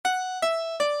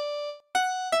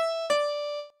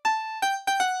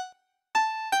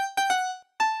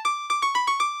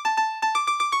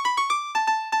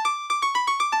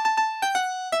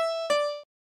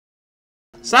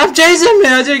Stop chasing me!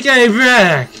 I just came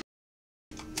back!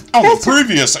 On the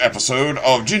previous episode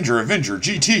of GingerAvenger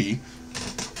GT.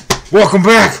 Welcome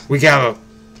back! We got a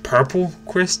purple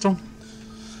crystal.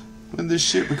 When this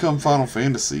shit become Final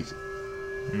Fantasy?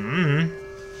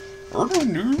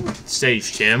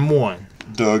 Stage 10-1.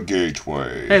 The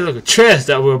Gateway. Hey, look, a chest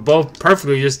that we're both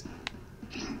perfectly just...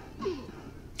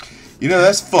 You know,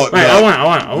 that's fucked Wait, up.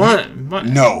 I want.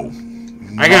 No.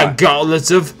 I got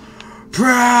gauntlets of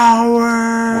power.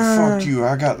 Well, fuck you.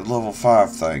 I got the level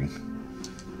 5 thing.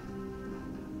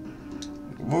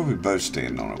 What if we both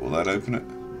stand on it? Will that open it?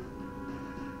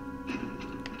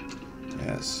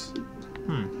 Yes.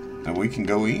 And we can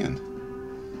go in.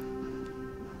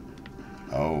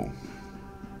 Oh.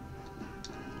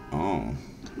 Oh.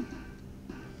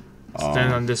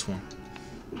 Stand on this one.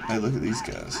 Hey, look at these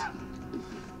guys.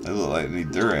 They look like they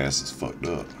need their asses fucked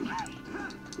up.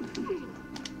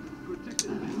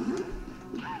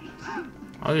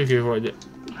 I'll just give what I did.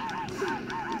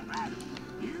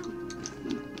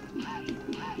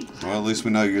 Well, at least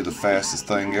we know you're the fastest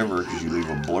thing ever because you leave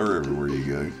a blur everywhere you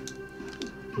go.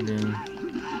 Then...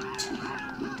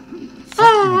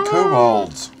 Fucking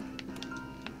kobolds.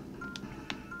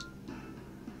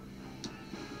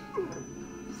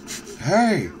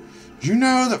 Hey, you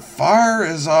know that fire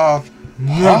is hot?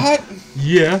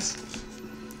 Yes.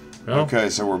 Well, Okay,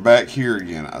 so we're back here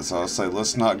again. So I'll say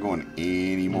let's not go in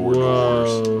any more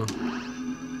doors.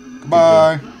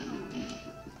 Goodbye.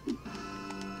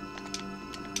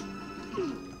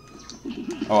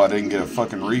 Oh, I didn't get a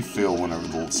fucking refill whenever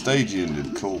the stage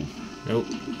ended. Cool. Nope.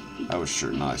 That was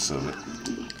sure nice of it.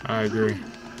 I agree.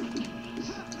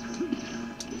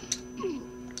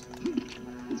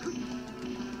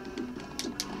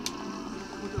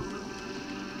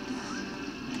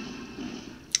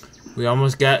 We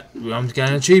almost got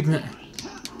an achievement.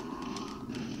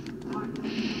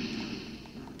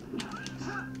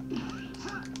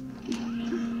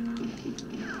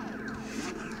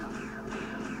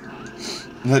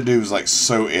 That dude was like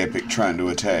so epic trying to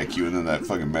attack you, and then that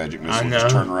fucking magic missile just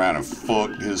turned around and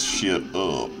fucked his shit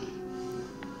up.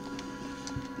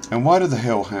 And why do the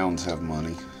hellhounds have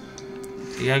money?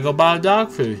 You gotta go buy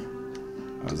dog food.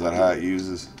 Oh, is that how it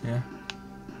uses? Yeah.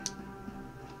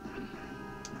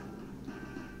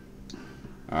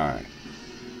 Alright.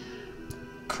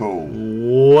 Cool.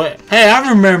 What? Hey, I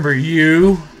remember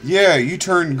you. Yeah, you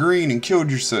turned green and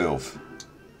killed yourself.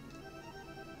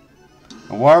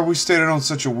 And why are we standing on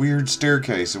such a weird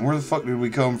staircase? And where the fuck did we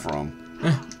come from?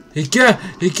 He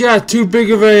got too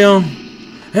big of a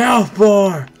health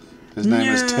bar. His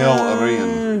name is Tel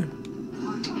Arian.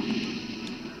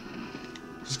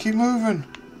 Just keep moving.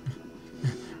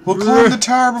 We'll climb the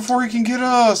tower before he can get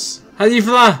us. How do you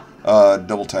fly?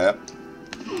 Double tap.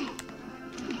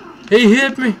 He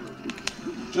hit me.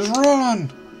 Just run.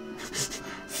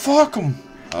 Fuck him.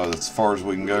 Oh, that's as far as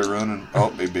we can go running. Oh,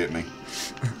 he bit me.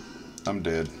 I'm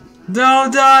dead.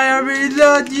 Don't die, I'm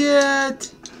not yet.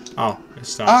 Oh, it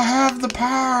stopped. I have the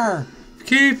power.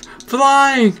 Keep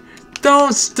flying.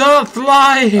 Don't stop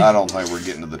flying. I don't think we're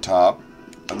getting to the top.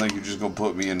 I think you're just going to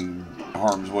put me in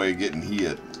harm's way of getting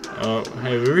hit. Oh,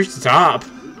 hey, we reached the top.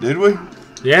 Did we?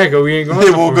 Yeah, we ain't going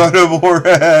It won't go no more.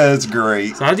 That's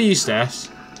great. So how do you use staffs?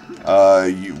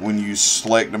 When you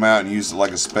select them out and use it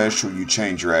like a special, you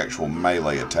change your actual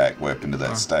melee attack weapon to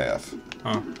that staff.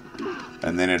 Oh.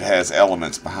 And then it has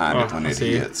elements behind it when it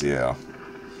hits, yeah.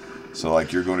 So,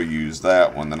 like, you're going to use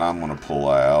that one, then I'm going to pull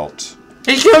out...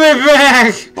 He's coming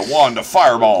back! The wand of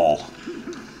fireball!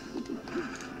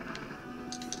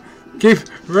 Keep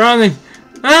running!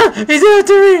 Ah! He's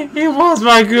after me! He wants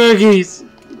my cookies!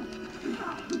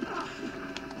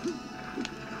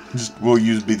 We'll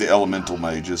be the elemental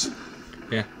mages.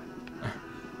 Yeah.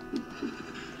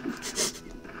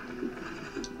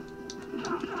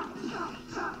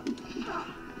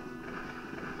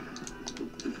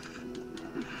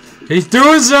 He's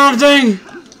doing something!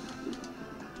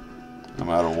 I'm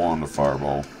out of wand of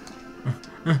fireball.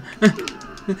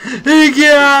 He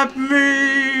got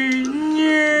me!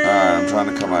 Yeah. Alright, I'm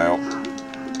trying to come out.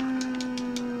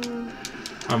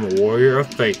 I'm a warrior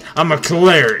of faith. I'm a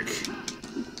cleric.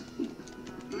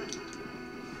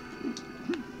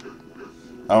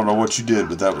 I don't know what you did,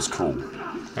 but that was cool.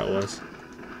 That was.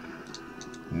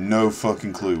 No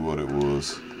fucking clue what it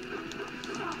was.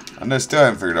 And I still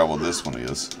haven't figured out what this one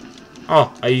is.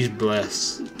 Oh, I use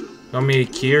bless. Want me to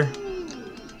cure?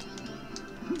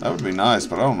 That would be nice,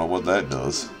 but I don't know what that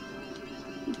does.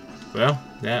 Well,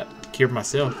 that cured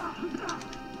myself.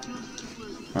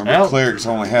 Remember, clerics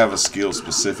only have a skill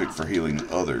specific for healing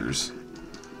others.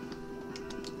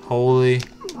 Holy.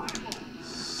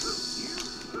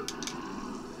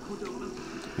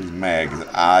 mad because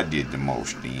I did the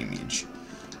most damage.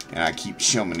 And I keep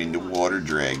summoning the water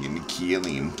dragon to kill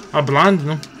him. I blinded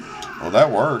him. Well, that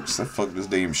works. That fucked this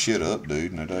damn shit up,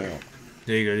 dude, no doubt.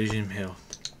 There you go, there's some health.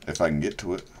 If I can get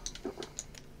to it.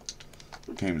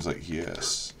 Game's like,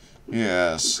 yes.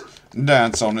 Yes.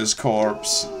 Dance on his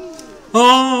corpse.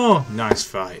 Oh! Nice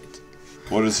fight.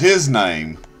 What is his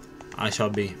name? I shall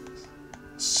be.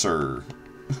 Sir.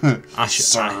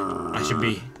 Sir. I should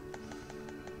be.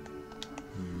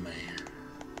 Man.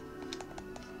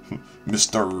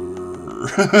 Mr.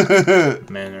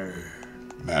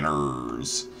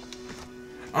 Manners.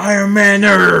 Iron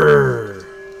Manner!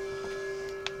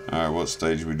 Alright, what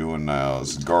stage are we doing now?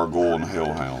 It's Gargoyle and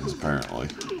Hellhounds, apparently.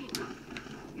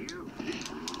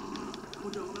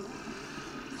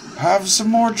 Have some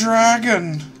more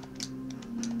dragon!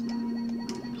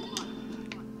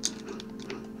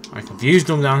 I confused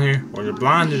them down here, or they're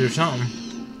blinded or something.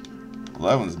 Well,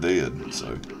 that one's dead,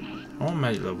 so... I want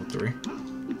magic level 3.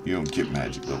 You don't get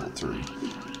magic level 3.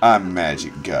 I'm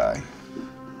magic guy.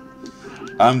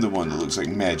 I'm the one that looks like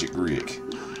Magic Rick.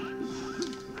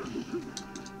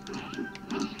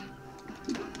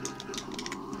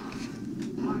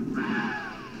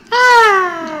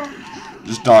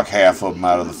 Just knock half of them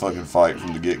out of the fucking fight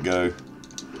from the get-go.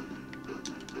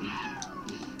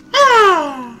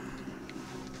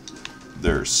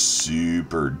 They're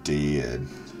super dead.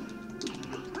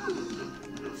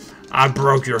 I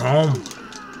broke your home.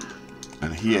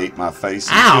 And he ate my face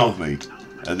and Ow. killed me.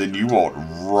 And then you walked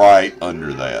right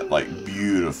under that. Like,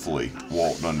 beautifully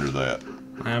walked under that.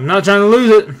 I'm not trying to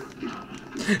lose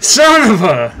it. Son of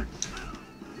a...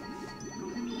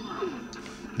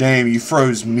 Damn, you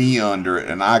froze me under it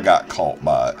and I got caught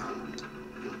by it.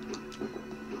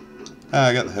 Ah,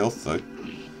 I got the health though.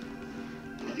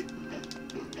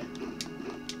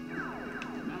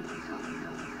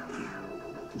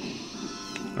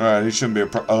 Alright, he shouldn't be a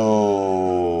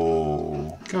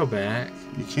Oh. Go back.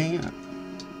 You can't.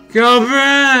 Go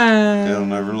back! It'll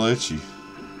never let you.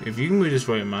 If you can move this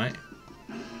way, it might.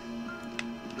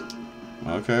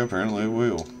 Okay, apparently it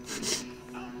will.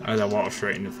 As I walk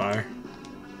straight into fire.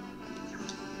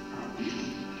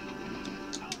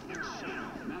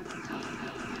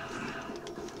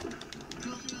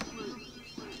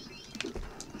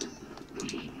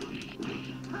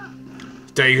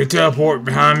 So you can teleport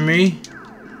behind me?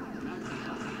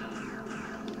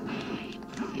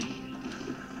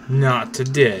 Not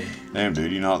today. Damn,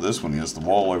 dude, you know what this one is? The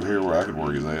wall over here where I could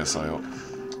work his ass out.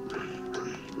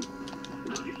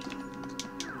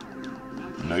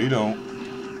 No, you don't.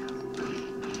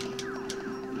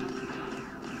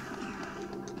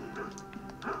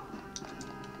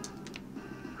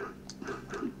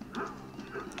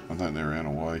 I think they ran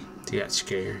away. He got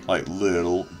scared. Like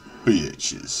little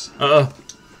bitches. Uh-oh.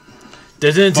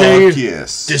 Doesn't it tell you?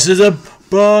 Yes. This is a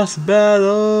boss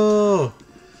battle.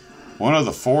 One of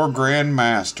the 4 Grand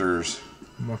Masters.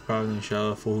 More power than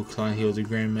Shadow who climbed healed the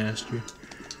Grandmaster.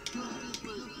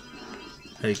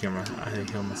 I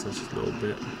heal myself just a little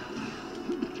bit.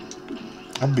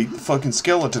 I beat the fucking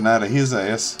skeleton out of his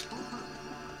ass.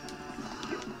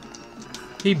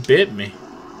 He bit me.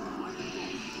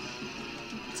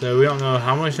 So we don't know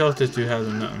how much health this dude has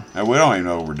or nothing. And we don't even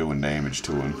know if we're doing damage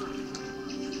to him.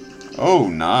 Oh,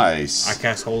 nice. I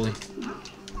cast Holy.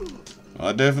 Well,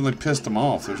 I definitely pissed him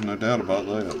off. There's no doubt about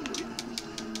that.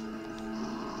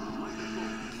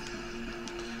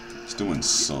 It's doing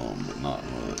some, but not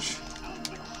much.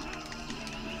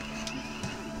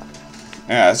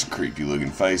 Yeah, that's a creepy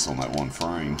looking face on that one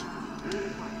frame.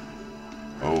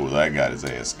 Oh, that got his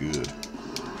ass good.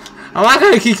 I like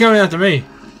how he keeps coming after me.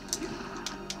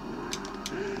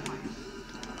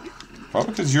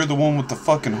 Probably because you're the one with the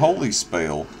fucking holy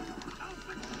spell.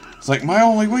 It's like my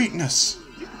only weakness.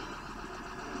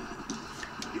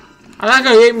 I like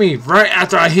how he ate me right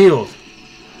after I healed.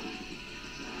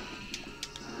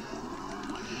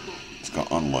 It's gonna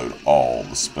unload all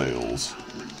the spells.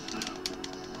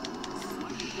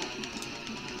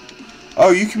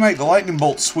 Oh, you can make the lightning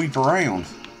bolt sweep around.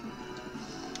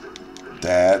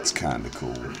 That's kind of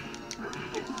cool.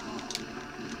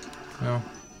 Well,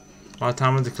 a lot of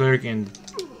time with the cleric and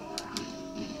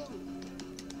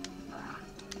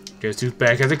guess who's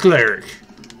back as a cleric?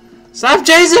 Stop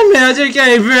chasing me! I just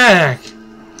came back.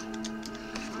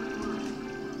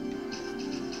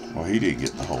 Well, he didn't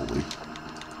get the holy.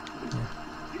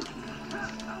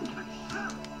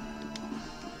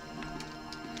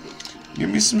 Give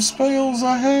me some spells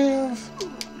I have.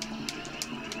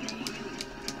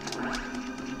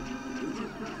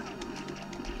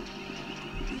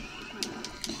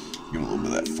 Give him a little bit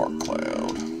of that fart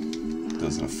cloud.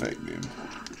 Doesn't affect him.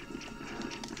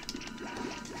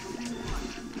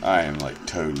 I am like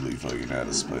totally fucking out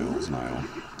of spells now.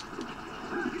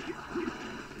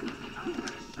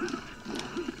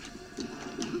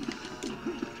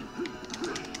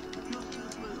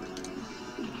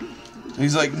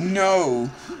 He's like, no!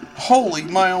 Holy,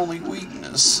 my only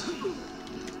weakness.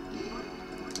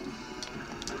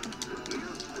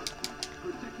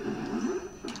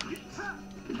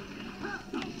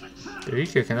 Dude,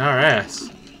 he's kicking our ass.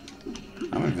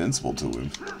 I'm invincible to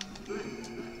him.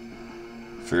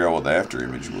 Figure out what the after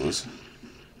image was.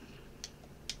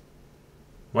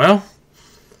 Well,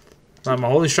 like my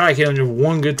holy strike hit him just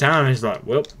one good time. And he's like,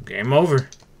 well, game over.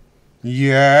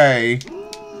 Yay!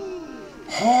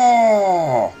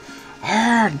 Oh,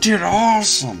 I did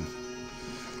awesome.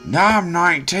 Now I'm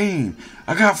 19.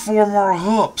 I got 4 more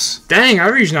hoops. Dang, I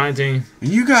reached 19. And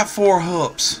you got 4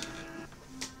 hoops.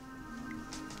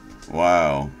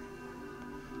 Wow.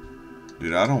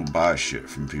 Dude, I don't buy shit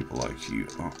from people like you.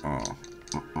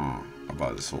 I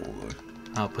buy this whole though.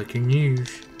 I'll pick your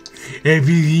news. I'll pick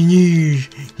your news.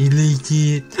 You like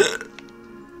it?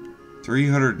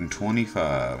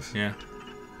 325. Yeah.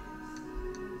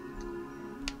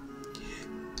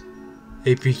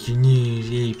 I pick your news.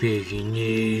 I pick your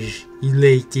news. You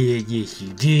like that? Yes,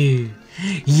 you do.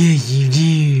 Yes, you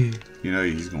do. You know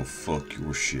he's gonna fuck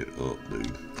your shit up,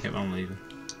 dude. Yep, I'm leaving.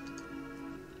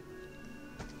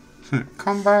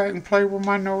 Come back and play with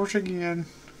my nose again.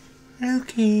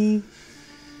 Okay.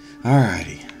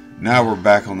 Alrighty. Now we're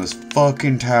back on this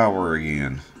fucking tower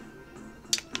again.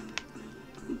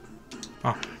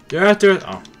 Oh, you're out there.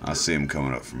 Oh. I see him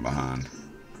coming up from behind.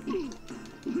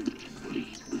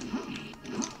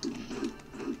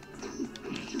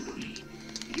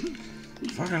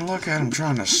 Fucking look at him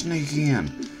trying to sneak in.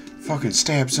 Fucking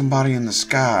stab somebody in the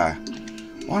sky.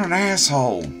 What an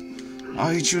asshole. I'll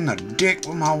hit you in the dick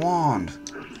with my wand.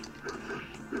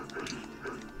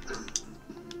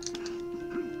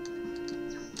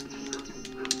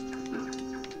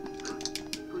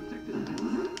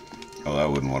 Oh, that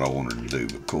wasn't what I wanted to do,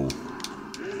 but cool.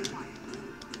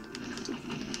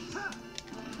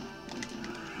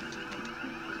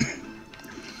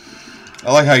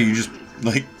 I like how you just,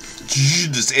 like,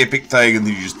 this epic thing and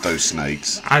then you just throw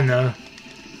snakes. I know.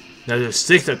 Now there's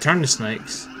sticks that turn to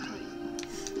snakes.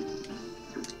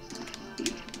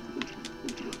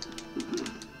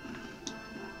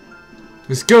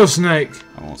 Let's go, snake.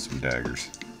 I want some daggers.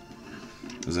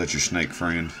 Is that your snake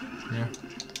friend? Yeah.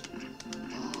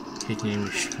 His name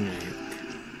is Snake.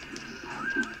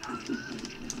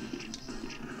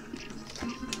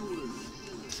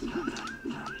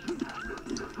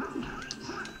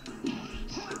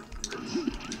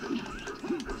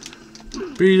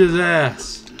 Beat his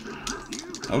ass.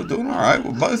 I was doing alright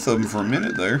with both of them for a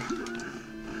minute there.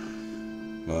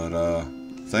 But,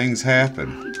 things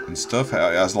happen. And stuff,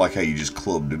 I was like how you just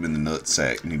clubbed him in the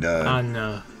nutsack and he died. I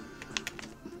know.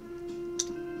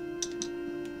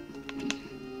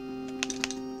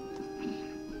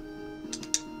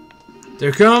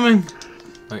 They're coming.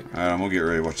 Wait. Alright, I'm gonna get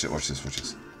ready. Watch it. Watch this. Watch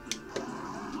this.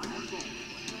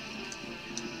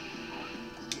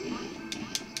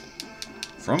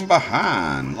 From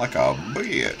behind, like a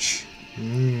bitch.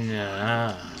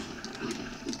 Nah.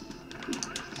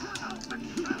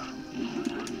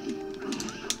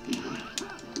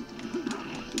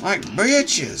 Like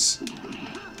bitches.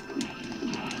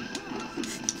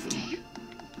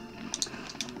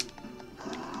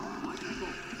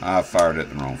 I fired it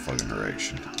in the wrong fucking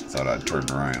direction. Thought I'd turn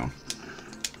around.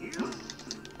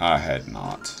 I had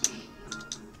not.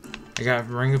 I got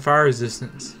ring of fire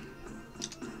resistance.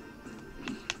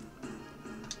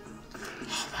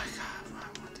 Oh my god, I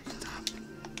want to stop.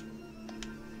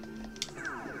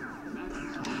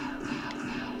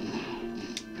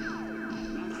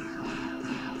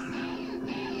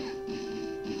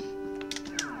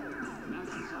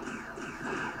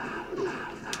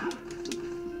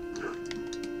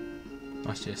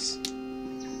 Watch this.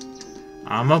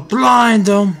 I'ma blind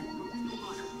them.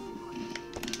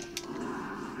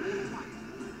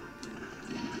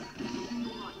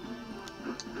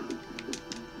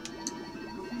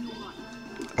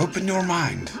 Open your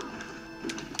mind.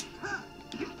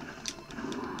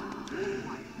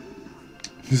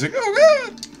 He's like, oh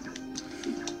god!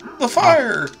 The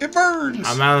fire! It burns!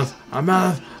 I'm out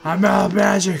of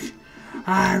magic.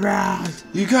 I'm out.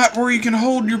 You got where you can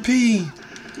hold your pee.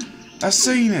 I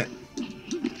seen it.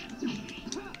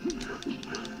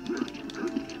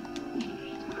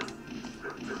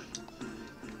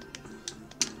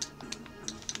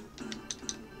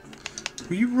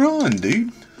 Where you run,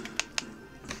 dude?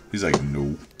 He's like,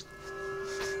 no.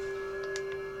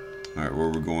 Alright, where are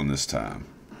we going this time?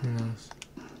 Who knows?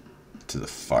 to the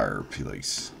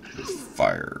fireplace with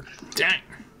fire. Dang.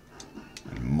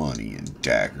 And money and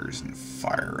daggers and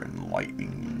fire and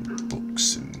lightning and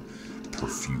books and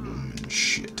perfume and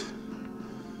shit.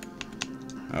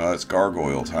 Oh, it's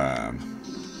gargoyle time.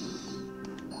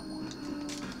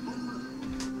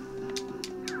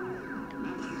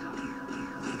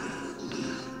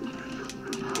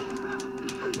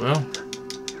 Well,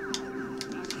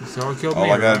 that's all killed me.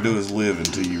 All I gotta do is live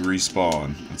until you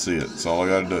respawn. That's it. That's all I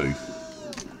gotta do.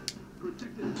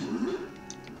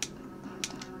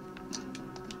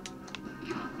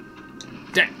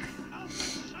 Dang.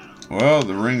 Well,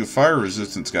 the ring of fire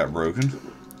resistance got broken.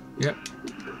 Yep.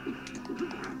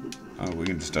 Oh, we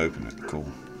can just open it. Cool.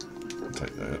 I'll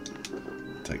take that.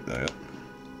 Take that.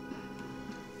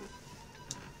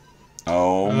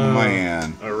 Oh,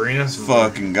 man. Arena.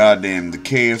 Fucking goddamn the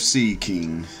KFC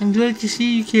king. I'm glad to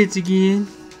see you kids again.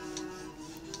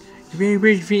 You're very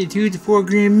ready to defeat the 2 to 4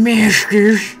 Grand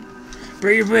Masters. But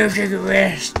you're both take a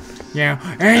rest. Now,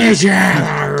 anytime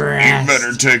I rest. You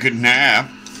better take a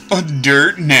nap. A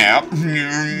dirt nap. No.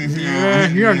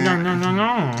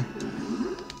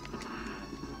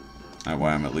 That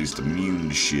way I'm at least immune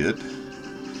to shit.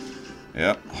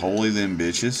 Yep, holy them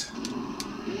bitches.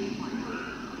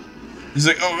 He's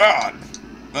like, oh god,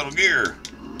 Metal Gear.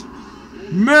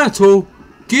 Metal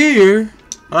Gear?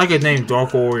 I like his name,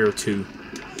 Dark Warrior 2.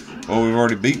 Well, we've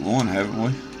already beat one, haven't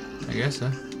we? I guess so.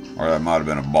 Or that might have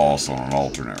been a boss on an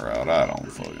alternate route. I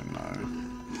don't fucking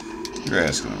know. You're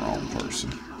asking the wrong person.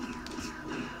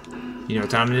 You know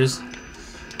what time it is?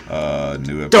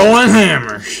 New episode. Throwing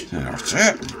hammers. That's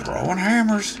it. Throwing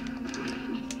hammers.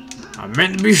 I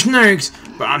meant to be snakes,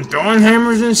 but I'm throwing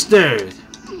hammers instead.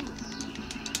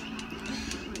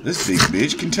 This big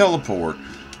bitch can teleport.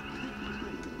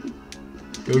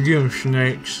 Go get 'em,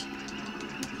 snakes.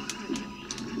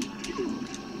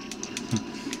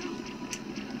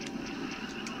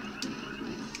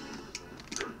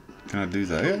 Can I do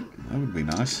that? That would be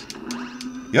nice.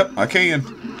 Yep, I can.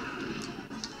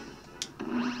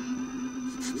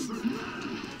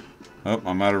 Oh,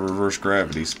 I'm out of reverse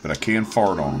gravities, but I can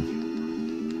fart on them.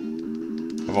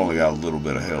 I've only got a little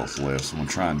bit of health left, so I'm going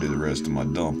to try and do the rest of my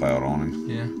dump out on him.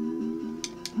 Yeah.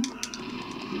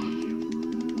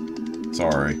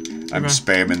 Sorry. I'm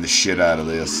spamming the shit out of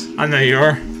this. I know you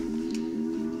are.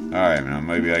 Alright, now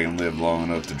maybe I can live long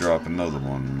enough to drop another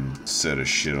one and set a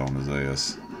shit on his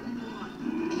ass.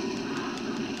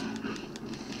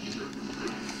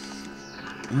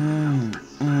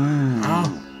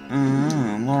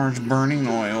 Large burning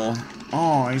oil.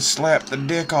 Oh, he slapped the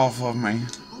dick off of me.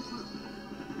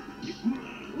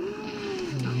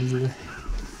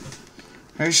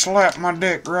 He slapped my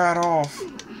dick right off.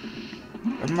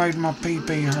 It made my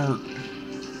pee-pee hurt.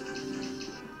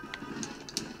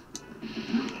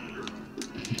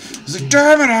 He's like,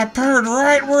 damn it, I paired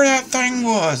right where that thing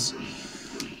was.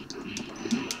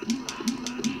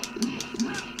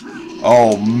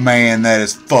 Oh man, that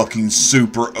is fucking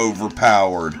super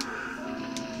overpowered.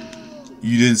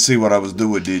 You didn't see what I was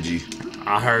doing, did you?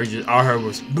 I heard you. I heard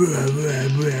was blah, blah,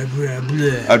 blah, blah,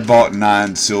 blah. I bought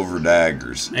 9 silver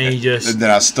daggers. And you just... And then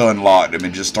I stun locked him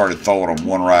and just started throwing them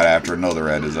one right after another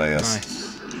at his ass.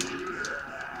 Nice.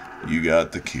 You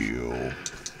got the kill.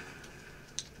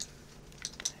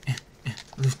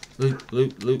 Loot.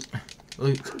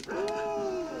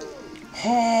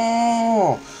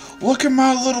 Oh, look at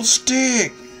my little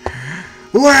stick.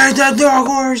 Where's the Dark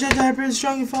Horse that I've been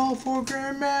struggling for 4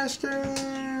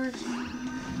 Grandmasters?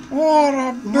 What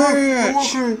a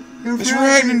bitch. It's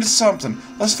reacting to something.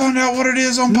 Let's find out what it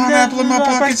is on Pineapple in My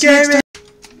Pockets next time.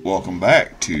 Welcome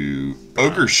back to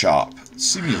Ogre Shop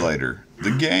Simulator,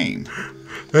 the game.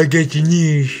 I got your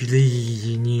news, ladies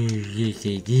and news. Yes,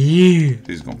 I do.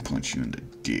 He's gonna punch you in the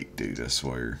dick, dude, I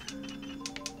swear.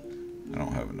 I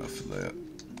don't have enough of that.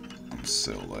 I'm gonna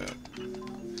sell that.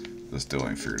 I still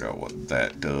ain't figured out what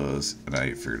that does, and I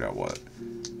ain't figured out what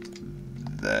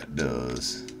that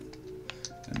does.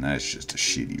 And that's just a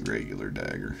shitty regular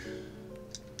dagger.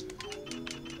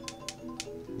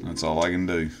 That's all I can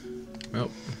do. Well.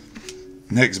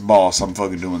 Next boss, I'm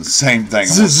fucking doing the same thing.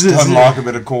 I'm gonna unlock him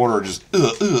at a corner, just That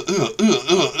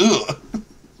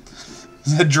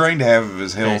drained half of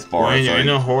his health bar. When you're in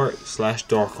a heart /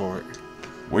 dark heart.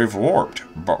 We've warped,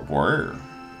 but where?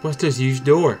 What's this huge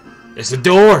door? It's a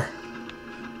door.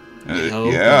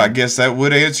 Yeah, I guess that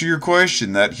would answer your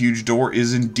question. That huge door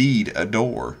is indeed a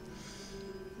door.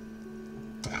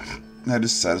 That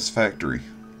is satisfactory.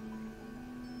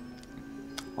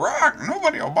 Rock,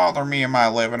 nobody will bother me and my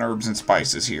 11 herbs and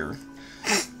spices here.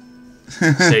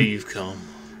 So you've come.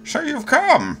 So you've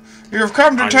come. You've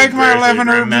come to take my 11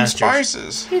 herbs and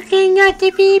spices. You cannot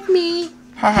defeat me.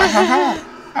 Ha ha ha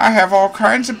ha. I have all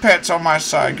kinds of pets on my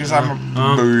side because I'm a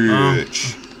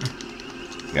bitch.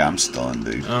 Yeah, I'm stunned,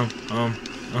 dude.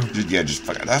 Yeah, just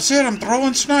fuck it. That's it. I'm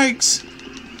throwing snakes.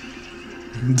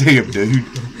 Damn, dude.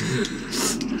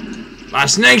 My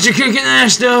snakes are kicking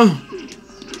ass, though.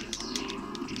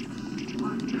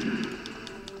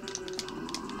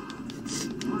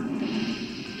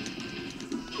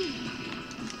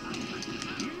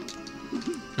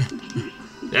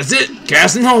 That's it.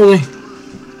 Casting holy.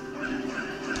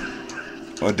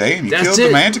 Well, damn, you killed the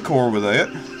manticore with that.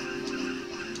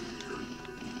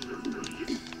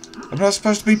 I'm not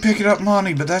supposed to be picking up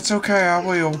money, but that's okay. I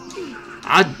will.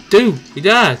 I do. He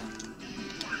died.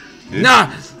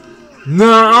 Yeah.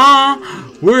 Nah.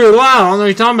 We're alive. I don't know what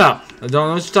you're talking about. I don't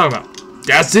know what you're talking about.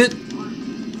 That's it.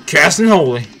 Casting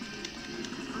holy.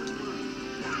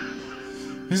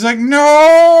 He's like,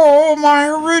 no, my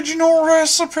original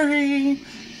recipe.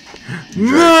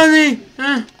 Money.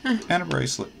 And a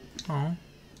bracelet. Oh.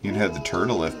 You can have the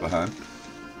turtle left behind.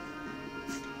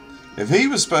 If he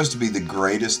was supposed to be the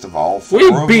greatest of all four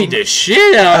we beat the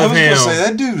shit out of him. I was gonna say,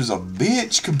 that dude is a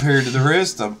bitch compared to the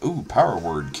rest of them. Ooh, power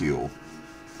word kill.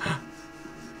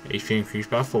 HP increased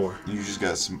by 4. You just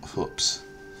got some hoops.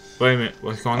 Wait a minute,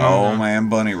 what's going on? Oh man,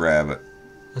 bunny rabbit.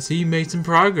 I see you made some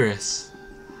progress.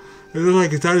 It looks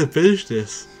like it's time to finish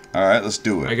this. Alright, let's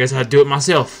do it. I guess I'll do it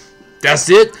myself. That's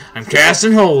it. I'm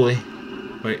casting holy.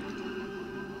 Wait.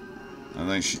 I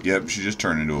think she just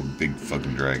turned into a big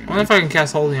fucking dragon. I wonder if I can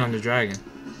cast holy on the dragon.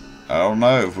 I don't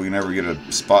know. If we can ever get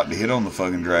a spot to hit on the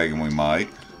fucking dragon, we might.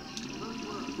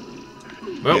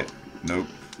 Well. Yeah, nope.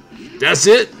 That's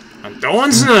it. I'm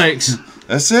throwing snakes.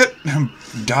 That's it. I'm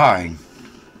dying.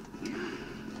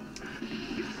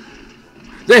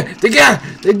 They got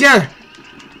her. They got her.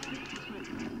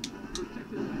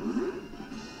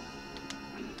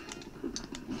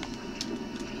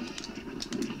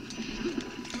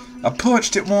 I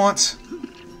punched it once.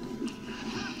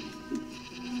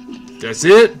 That's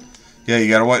it. Yeah, you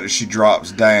gotta wait till she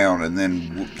drops down and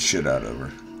then whoop the shit out of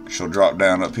her. She'll drop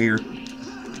down up here.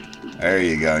 There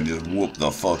you go, and just whoop the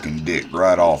fucking dick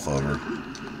right off of her.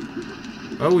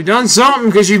 Well, we done something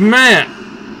because you've met.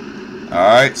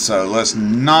 Alright, so let's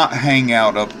not hang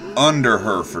out up under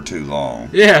her for too long.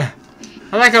 Yeah.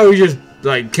 I like how we just,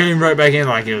 like, came right back in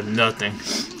like it was nothing.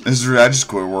 I just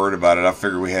quit worried about it. I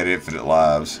figured we had infinite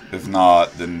lives. If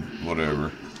not, then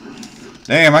whatever.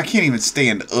 Damn, I can't even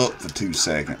stand up for 2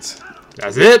 seconds.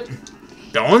 That's it.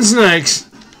 Throwing snakes.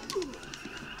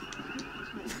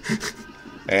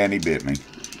 And he bit me.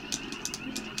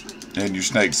 And your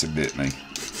snakes have bit me.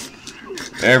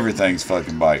 Everything's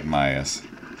fucking biting my ass.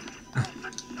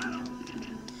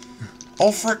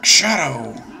 Ulfric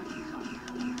Shadow.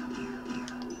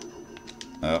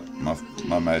 Oh,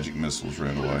 my magic missiles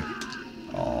ran away.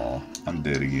 Aw, I'm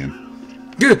dead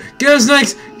again. Go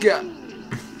snakes. Go.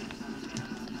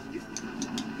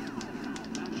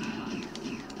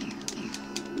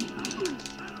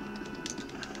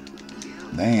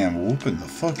 Damn, whooping the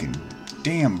fucking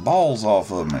damn balls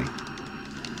off of me.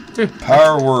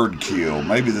 Power word kill.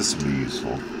 Maybe this will be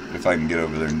useful. If I can get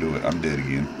over there and do it. I'm dead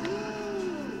again.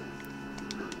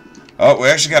 Oh, we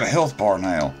actually got a health bar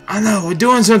now. I know, we're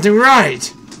doing something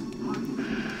right.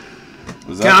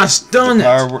 Was that Gosh, done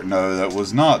it. No, that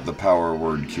was not the power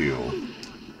word kill.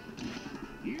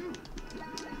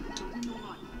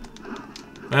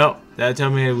 Well, that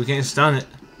tell me we can't stun it.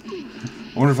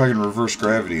 I wonder if I can reverse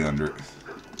gravity under it.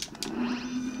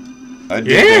 I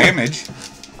did damage.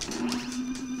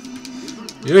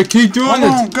 Yeah, keep doing it.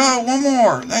 Come on, go, one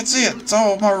more. That's it. It's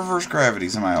all my reverse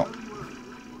gravities. I'm out.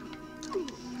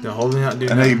 They're holding out,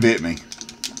 dude. And he bit me.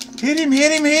 Hit him,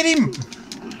 hit him, hit him.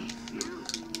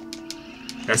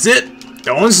 That's it.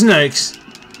 Throwing snakes.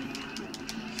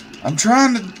 I'm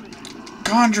trying to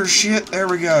conjure shit. There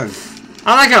we go.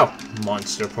 I like a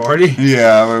monster party.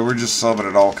 Yeah, I mean, we're just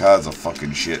summoning all kinds of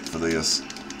fucking shit for this.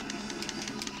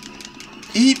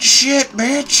 Eat shit,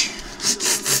 bitch.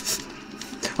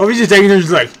 Are we just taking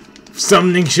those, like,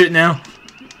 summoning shit now?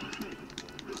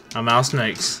 I'm out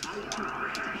snakes.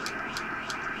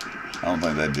 I don't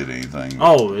think that did anything.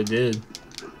 Oh, it did.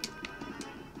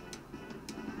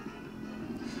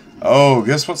 Oh,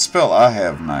 guess what spell I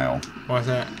have now? What's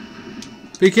that?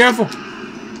 Be careful.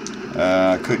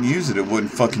 I couldn't use it. It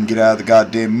wouldn't fucking get out of the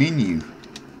goddamn menu.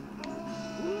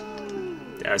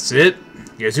 That's it.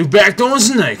 Guess who's back throwing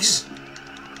snakes?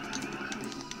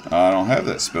 I don't have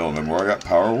that spell anymore. I got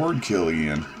power word kill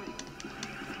again.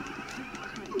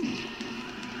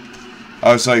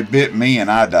 Oh, so he bit me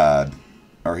and I died.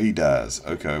 Or he dies.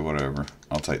 Okay, whatever.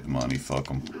 I'll take the money. Fuck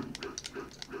them.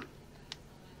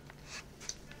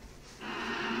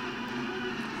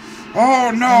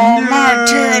 Oh no, my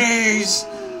titties!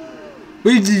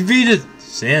 We defeated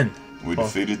sin. We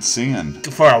defeated sin.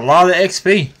 For a lot of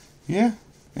XP. Yeah,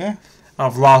 yeah.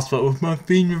 I've lost, but with my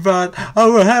feet revived, I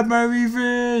will have my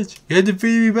revenge. You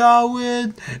defeat me, but I'll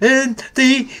win in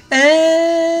the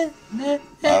end. I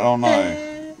don't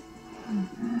know.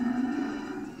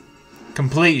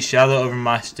 Complete shadow over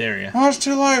Mystara. Oh, it's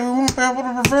too late. We won't be able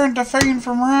to prevent the fiend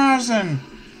from rising.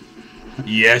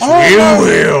 Yes, we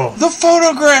will. The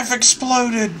photograph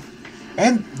exploded.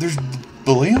 And there's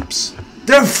blimps.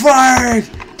 They're fired.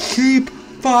 Keep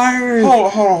firing.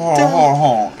 Hold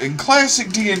on. In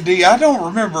classic D&D, I don't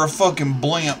remember a fucking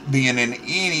blimp being in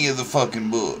any of the fucking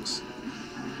books.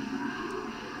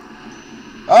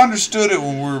 I understood it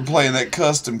when we were playing that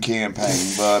custom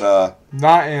campaign, but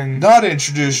not in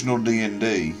traditional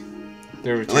D&D.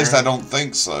 At least I don't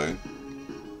think so.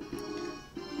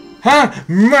 Huh?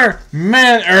 Manner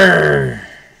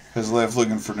Has left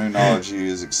looking for new knowledge. He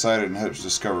is excited and hopes to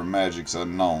discover magics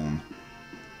unknown.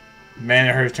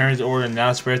 Manner returns to order and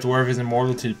now spreads the word of his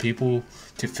immortal to the people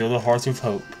to fill the hearts with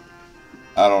hope.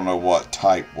 I don't know what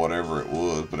type, whatever it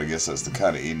was, but I guess that's the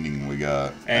kind of ending we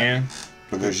got. And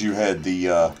because you had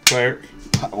the cleric.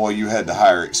 Well, you had the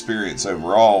higher experience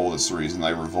overall. That's the reason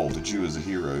they revolted you as a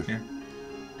hero. Yeah.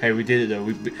 Hey, we did it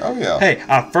though. Oh yeah. Hey,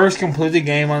 I first completed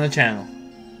game on the channel.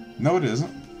 No, it isn't.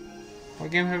 What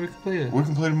game have we completed? We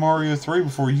completed Mario 3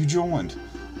 before you joined.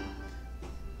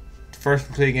 The first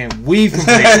completed game we've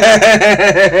completed.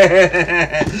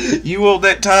 You want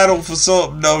that title for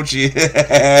something, don't you?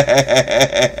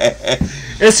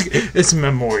 It's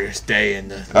Memorial Day in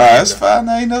the. That's fine.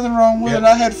 There ain't nothing wrong with it.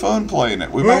 I had fun playing it.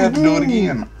 We might have to do it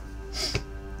again.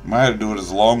 We might have to do it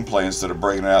as a long play instead of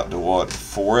breaking it out to what,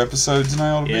 4 episodes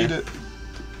now to beat it.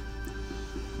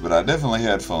 But I definitely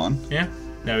had fun. Yeah.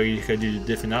 Now you could do the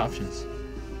different options.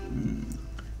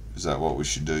 Is that what we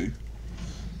should do?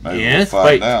 Maybe End? we'll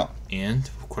find out. End?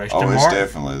 Question Oh, mark? it's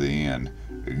definitely the end.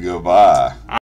 Goodbye.